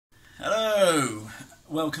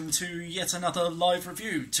welcome to yet another live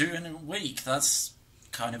review. 2 in a week. That's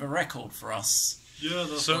kind of a record for us. Yeah,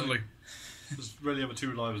 that's certainly. There's rarely ever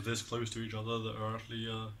 2 lives this close to each other that are actually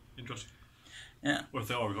interesting. Yeah. Well, if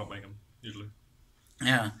they are, we can't make them, usually.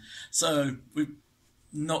 Yeah. So, we've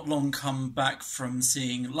not long come back from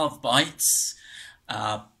seeing Lovebites.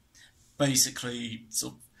 Basically,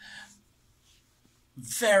 sort of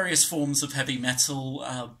various forms of heavy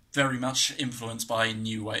metal, very much influenced by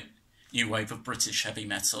new wave of British heavy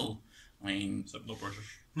metal. I mean, except not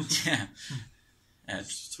British. Yeah.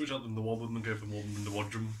 Switch out the Wobbum and go for Wobbum and the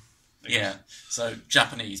Wadrum. Yeah. So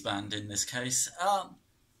Japanese band in this case.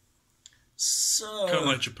 So Kind of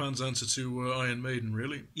like Japan's answer to Iron Maiden,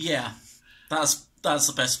 really. Yeah, that's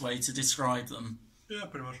the best way to describe them. Yeah,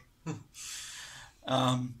 pretty much.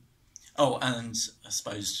 Oh, and I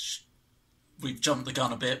suppose we've jumped the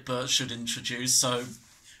gun a bit, but should introduce. So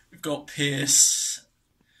we've got Pierce,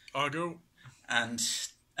 Argo, and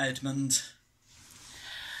Edmund.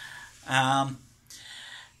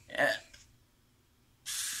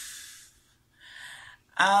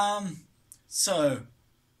 So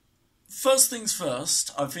first things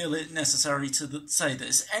first, I feel it necessary to say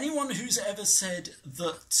this. Anyone who's ever said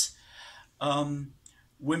that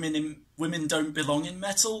women don't belong in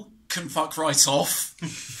metal can fuck right off,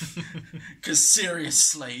 because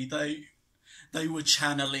seriously, they were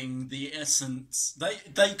channeling the essence.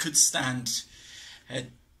 They could stand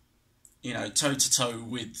head, toe to toe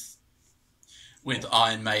with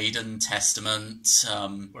Iron Maiden, Testament.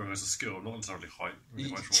 Well, there's a skill, not necessarily height. I'm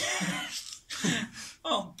really quite sure.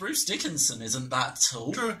 Well, Bruce Dickinson isn't that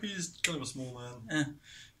tall. True, he's kind of a small man. Yeah.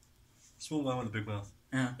 Small man with a big mouth.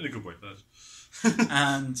 Yeah. In a good way, that is.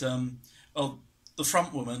 And the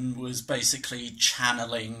front woman was basically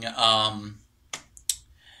channeling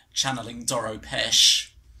Doro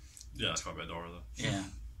Pesh. Yeah, that's quite a bit Doro, though. Yeah.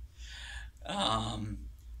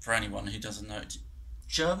 For anyone who doesn't know,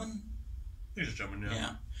 German. He's a German,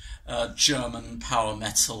 yeah. Yeah. German power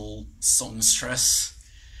metal songstress.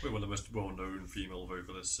 Probably one of the most well-known female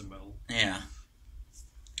vocalists in metal. Yeah.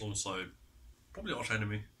 Also, probably Arch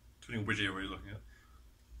Enemy, depending on which era you're looking at.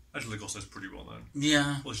 Actually, Gosso's pretty well known.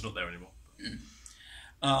 Yeah. Well, she's not there anymore.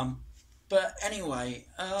 But anyway,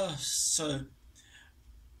 so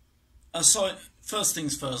first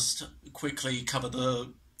things first, quickly cover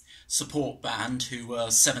the support band, who were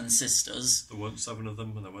Seven Sisters. There weren't 7 of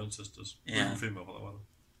them, and there weren't sisters. Yeah. Even female, for that matter.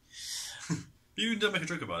 You did make a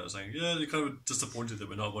joke about it, saying, yeah, you're kind of disappointed that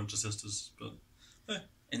we're not a bunch of sisters, but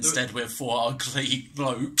Instead, we're 4 ugly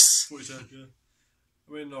blokes. What you said, yeah.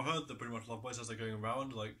 I mean, I heard that pretty much Lovebites, as they're going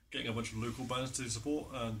around, like, getting a bunch of local bands to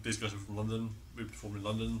support, and these guys are from London. We performed in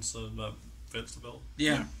London, so that fits the bill.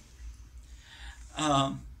 Yeah.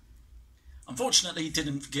 Unfortunately,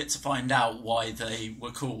 didn't get to find out why they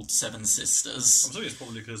were called Seven Sisters. I'm saying it's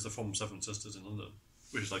probably because they're from Seven Sisters in London,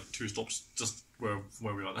 which is like 2 stops just from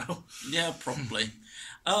where we are now. Yeah, probably.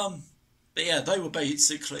 But yeah, they were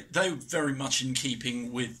very much in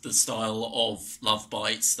keeping with the style of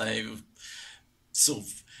Lovebites. They were sort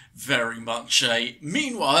of very much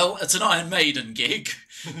meanwhile, it's an Iron Maiden gig.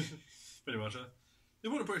 Pretty much, yeah. They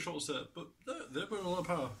weren't a pretty short set, but they're putting a lot of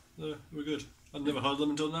power. They were good. I'd never heard them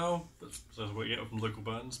until now, but that's what you get from local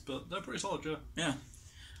bands, but they're pretty solid, yeah. Yeah.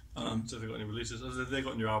 So if they got any releases, they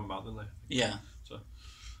got a new album out, didn't they? Yeah. So,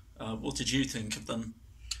 what did you think of them?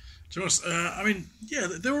 To be honest, I mean, yeah,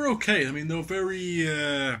 they were okay. I mean, they were very,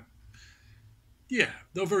 they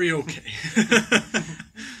were very okay.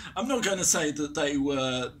 I'm not going to say that they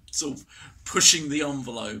were sort of pushing the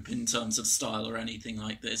envelope in terms of style or anything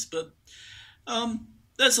like this, but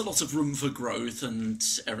there's a lot of room for growth and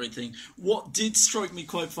everything. What did strike me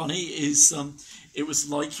quite funny is it was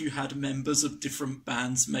like you had members of different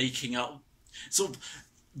bands making up sort of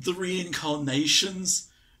the reincarnations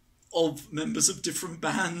of members of different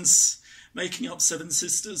bands making up Seven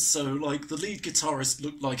Sisters. So, like, the lead guitarist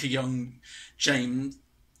looked like a young James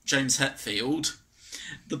Hetfield.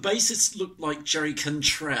 The bassist looked like Jerry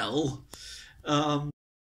Cantrell. The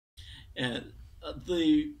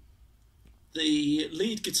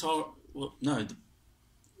lead guitar... Well, no,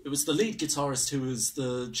 it was the lead guitarist who was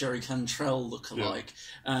the Jerry Cantrell lookalike,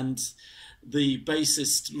 and the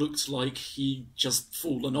bassist looked like he'd just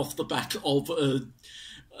fallen off the back of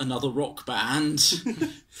another rock band.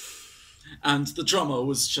 And the drummer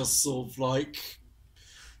was just sort of like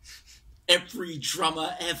every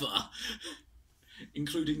drummer ever,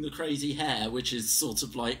 including the crazy hair, which is sort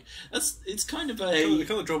of like it's kind of a the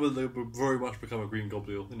kind of drummer that will very much become a Green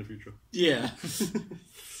Goblin in the future. Yeah.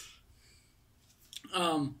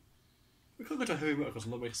 We can't go to heavy metal because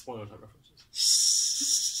I'm not making spoiler type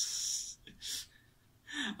references.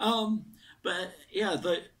 But yeah,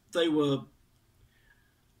 they were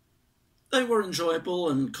enjoyable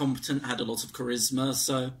and competent, had a lot of charisma,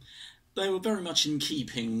 so they were very much in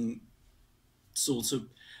keeping, sort of,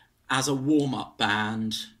 as a warm-up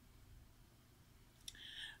band.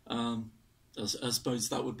 I suppose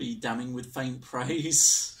that would be damning with faint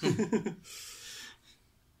praise.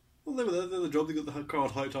 Well, they were there, the job. They got the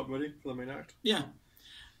crowd hyped up ready for the main act. Yeah.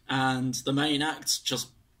 And the main act just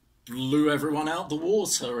blew everyone out the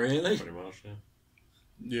water, really. Pretty much, yeah.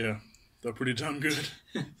 Yeah, they're pretty damn good.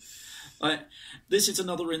 This is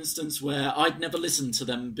another instance where I'd never listened to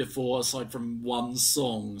them before, aside from one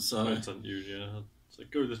song. So I sent you, yeah. It's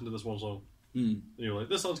like, go listen to this one song. Mm. And you're like,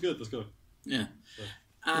 this sounds good, let's go. Yeah. So.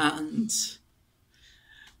 And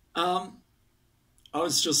I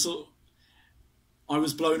was just I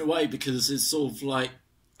was blown away because it's sort of like,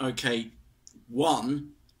 okay,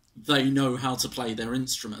 one, they know how to play their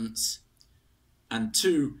instruments, and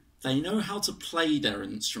two, they know how to play their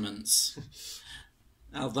instruments.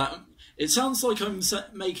 Now that it sounds like I'm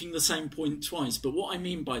making the same point twice, but what I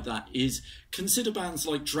mean by that is consider bands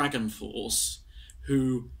like Dragon Force,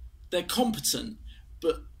 who they're competent,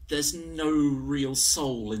 but there's no real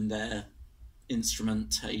soul in their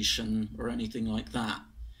instrumentation or anything like that.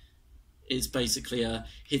 It's basically a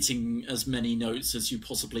hitting as many notes as you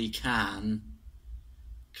possibly can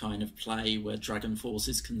kind of play where Dragon Force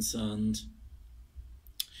is concerned.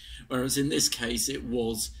 Whereas in this case, it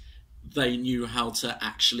was they knew how to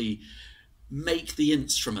actually make the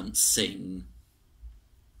instruments sing.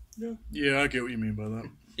 Yeah, I get what you mean by that.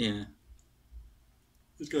 Yeah.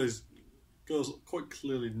 These girls quite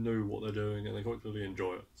clearly know what they're doing and they quite clearly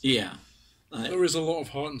enjoy it. Yeah. There is a lot of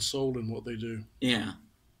heart and soul in what they do. Yeah.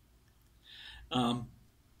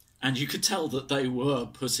 And you could tell that they were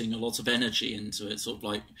putting a lot of energy into it, sort of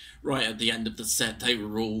like right at the end of the set, they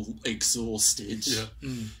were all exhausted. Yeah.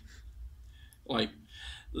 Mm. Like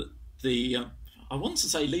the I want to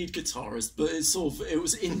say lead guitarist, but it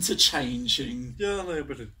was interchanging. Yeah, no,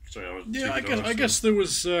 but I guess there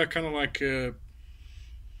was kind of like there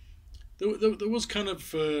was kind of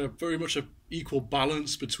very much a equal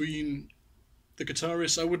balance between the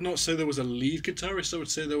guitarists. I would not say there was a lead guitarist. I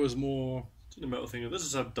would say there was more. The metal thing. Let's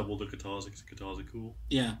just have double the guitars because guitars are cool.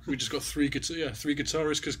 Yeah, we just got three guitarists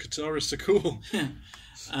because guitarists are cool. Yeah,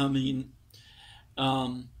 I mean,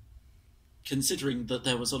 considering that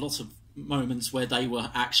there was a lot of moments where they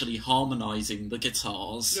were actually harmonising the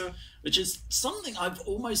guitars, which is something I've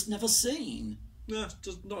almost never seen. Yeah,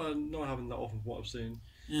 just not having that often from what I've seen.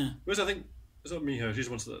 Yeah, whereas I think it's not Miho. She just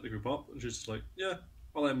wants to let the group up, and she's just like, yeah,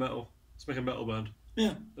 I like metal. Let's make a metal band.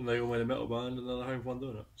 Yeah, and they all made a metal band, and they're having fun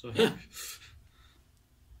doing it. So yeah.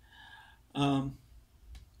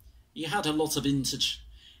 You had a lot of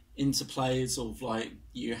interplays of like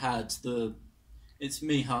you had it's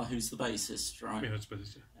Miha who's the bassist, right? Miho's the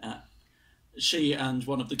bassist. Yeah. She and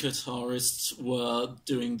one of the guitarists were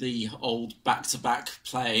doing the old back-to-back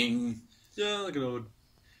playing. Yeah, like an old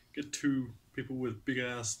get two people with big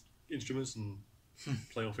ass instruments and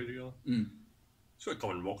play off it together. Mm. It's quite a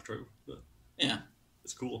common rock trope, but yeah,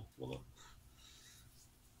 it's cool. Why not?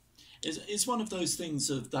 It's one of those things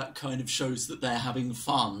that kind of shows that they're having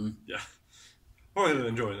fun. Yeah. Oh, they're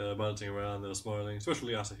enjoying it. They're bouncing around, they're smiling.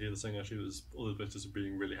 Especially Asahi, the singer, she was all the bits of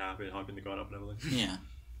being really happy and hyping the guy up and everything. Yeah.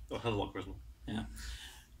 Oh, had a lot of charisma.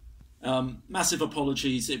 Yeah. Massive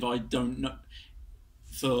apologies if I don't know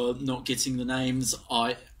for not getting the names.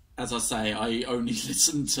 As I say, I only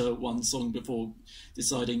listened to one song before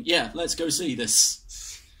deciding, yeah, let's go see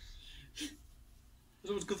this. It's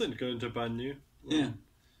always a good thing to go into a band new. Yeah.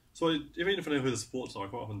 So even if I know who the supports are, I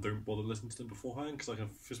quite often don't bother listening to them beforehand because I can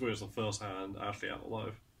experience them first hand actually out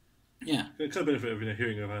live. Yeah. It kind of benefit of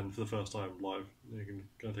hearing a band for the first time live. You can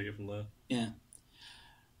kind of take it from there. Yeah.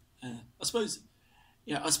 I suppose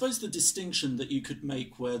the distinction that you could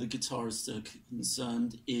make where the guitarists are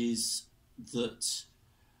concerned is that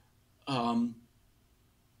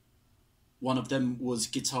one of them was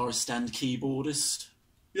guitarist and keyboardist.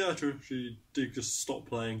 Yeah, true. She did just stop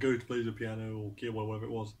playing, go to play the piano or keyboard, whatever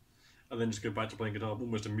it was, and then just go back to playing guitar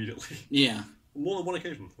almost immediately. Yeah. More than one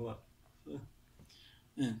occasion for that.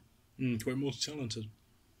 Yeah. Quite multi-talented.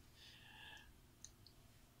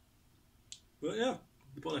 But yeah,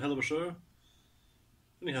 they put on a hell of a show.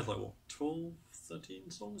 Only had 12,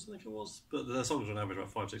 13 songs I think it was, but their songs were on average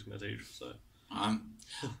about 5-6 minutes each. So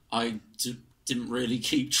I didn't really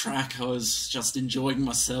keep track. I was just enjoying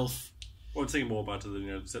myself. Well, I'm thinking more about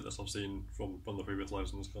the set list I've seen from the previous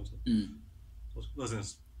lives in this concert. That's in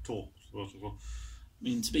this tour. I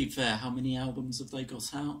mean, to be fair, how many albums have they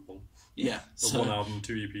got out? One. Yeah. There's one album,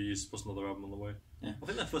 2 EPs, plus another album on the way. Yeah. I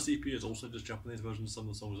think their first EP is also just Japanese versions of some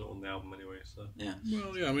of the songs that are on the album anyway. So Yeah.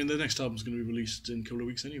 Well, yeah, I mean, the next album's going to be released in a couple of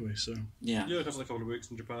weeks anyway, so... Yeah. yeah, it comes in a couple of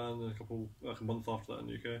weeks in Japan, and a month after that in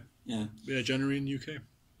the UK. Yeah. Yeah, January in the UK.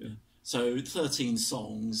 Yeah. So 13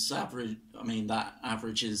 songs, average. I mean, that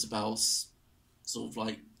averages about sort of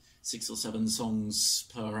like 6 or 7 songs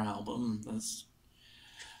per album. That's.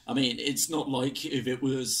 I mean, it's not like if it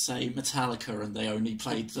was, say, Metallica and they only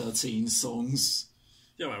played 13 songs.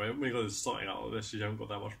 Yeah, I mean, when you're starting out like this, you haven't got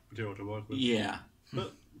that much material to work with. Yeah.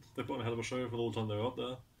 But they put on a hell of a show for all the time they were up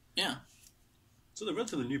there. Yeah. So they're a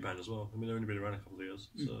relatively new band as well. I mean, they've only been around a couple of years.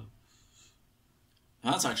 So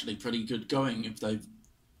That's actually pretty good going if they've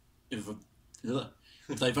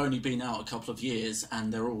only been out a couple of years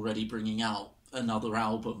and they're already bringing out another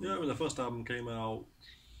album. yeah, I mean, the first album came out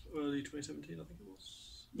early 2017, I think it was.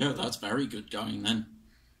 Yeah, that's very good going then.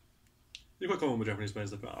 You're quite common with Japanese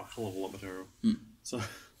bands, they put out a hell of a lot of material. So, not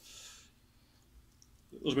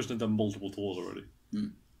to mention they've done multiple tours already.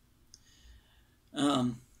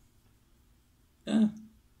 Yeah.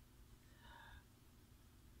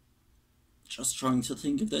 Just trying to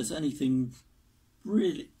think if there's anything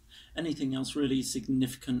else really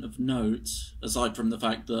significant of note, aside from the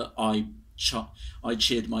fact that I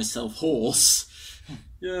cheered myself hoarse.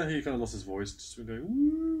 Yeah, he kind of lost his voice, just been going,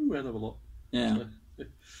 woo, hell of a lot. Yeah. So,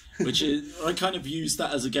 Which is, I kind of use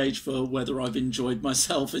that as a gauge for whether I've enjoyed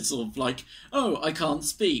myself. It's sort of like, oh, I can't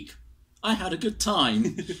speak. I had a good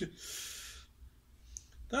time.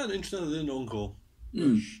 That interesting in encore,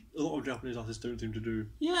 which a lot of Japanese artists don't seem to do.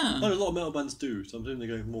 Yeah. A lot of metal bands do, so I'm assuming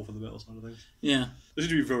they're going more for the metal side of things. Yeah. They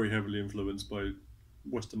seem to be very heavily influenced by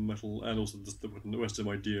Western metal and also the Western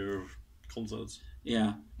idea of concerts.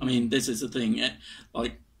 Yeah. I mean, this is the thing.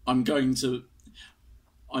 Like, I'm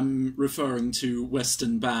referring to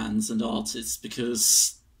Western bands and artists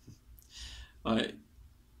because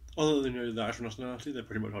other than the actual nationality, they're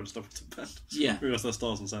pretty much hard stuff with the band. Yeah. Because they're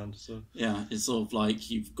stars and sand, so... Yeah, it's sort of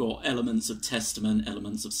like you've got elements of Testament,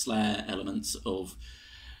 elements of Slayer, elements of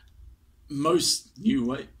most new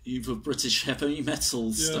wave of British heavy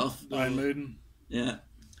metal stuff. Iron Maiden. Yeah. I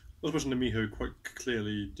was watching Miho quite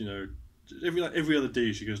clearly, every other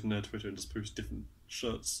day she goes on their Twitter and just posts different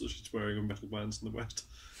shirts that she's wearing of metal bands in the West.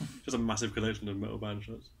 She has a massive collection of metal band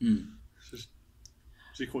shirts.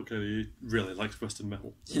 She quite clearly really likes Western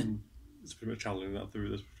metal. And it's pretty much channeling that through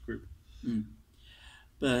this group.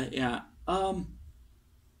 But yeah, not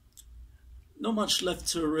much left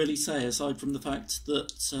to really say aside from the fact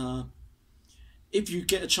that if you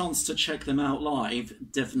get a chance to check them out live,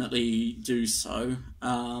 definitely do so.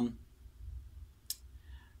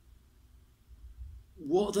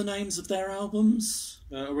 What are the names of their albums?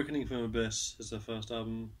 Awakening from Abyss is their first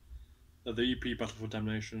album. The EP Battle for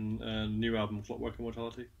Damnation and new album Clockwork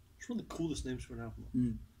Immortality. It's one of the coolest names for an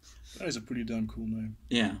album. That is a pretty damn cool name.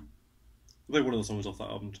 Yeah. I played one of the songs off that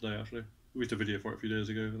album today, actually. We did a video for it a few days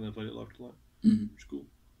ago and then played it live tonight. Which is cool.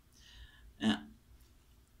 Yeah.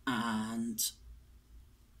 And...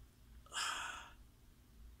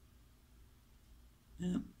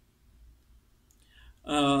 yeah.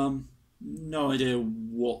 No idea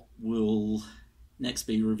what will next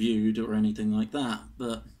be reviewed or anything like that,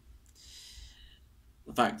 but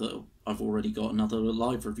the fact that I've already got another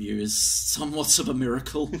live review is somewhat of a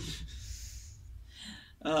miracle.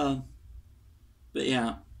 But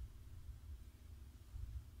yeah.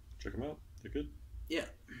 Check them out. They're good. Yeah.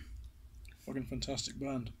 Fucking fantastic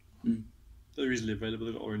band. They're easily available.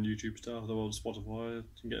 They've got their own YouTube stuff. They're on Spotify. You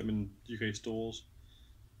can get them in UK stores.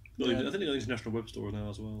 I think they've got international web stores now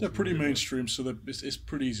as well. They're pretty mainstream, so it's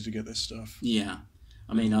pretty easy to get this stuff. Yeah.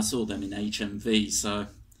 I mean, I saw them in HMV, so...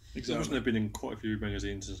 Exactly. They've been in quite a few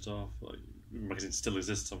magazines and stuff. Like, magazines still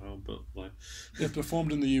exist somehow, but like... They've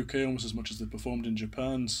performed in the UK almost as much as they performed in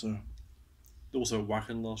Japan, so... Also at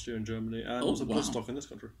Wacken last year in Germany, and also Bloodstock in this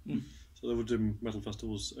country. So they were doing metal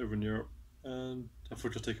festivals over in Europe, and I've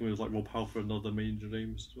just taken with like Rob Halford and other major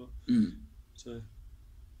names as well. So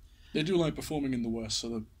they do like performing in the West,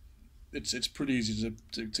 so it's pretty easy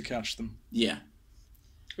to catch them. Yeah.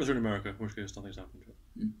 If they're in America, in which case nothing's happened yet.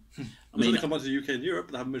 I mean, they come back to the UK and Europe,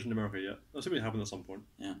 but they haven't mentioned America yet. I assume it happened at some point.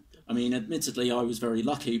 Yeah. I mean, admittedly, I was very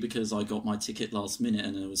lucky because I got my ticket last minute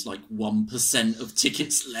and there was like 1% of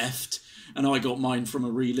tickets left, and I got mine from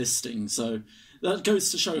a relisting, so that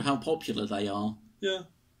goes to show how popular they are. Yeah.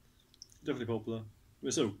 Definitely popular. I mean,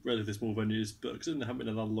 it's still relatively small venues, but considering they haven't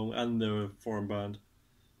been that long and they're a foreign band,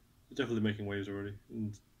 they're definitely making waves already,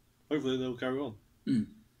 and hopefully they'll carry on.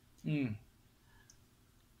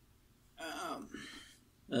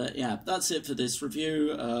 Yeah, that's it for this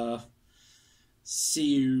review.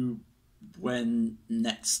 See you when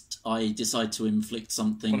next I decide to inflict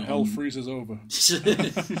something When hell freezes over.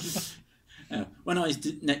 When I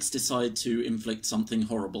next decide to inflict something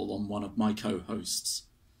horrible on one of my co-hosts.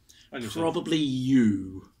 Probably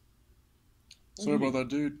you. Sorry about that,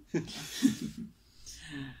 dude.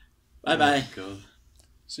 Bye-bye. God.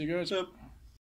 See you guys. Yep.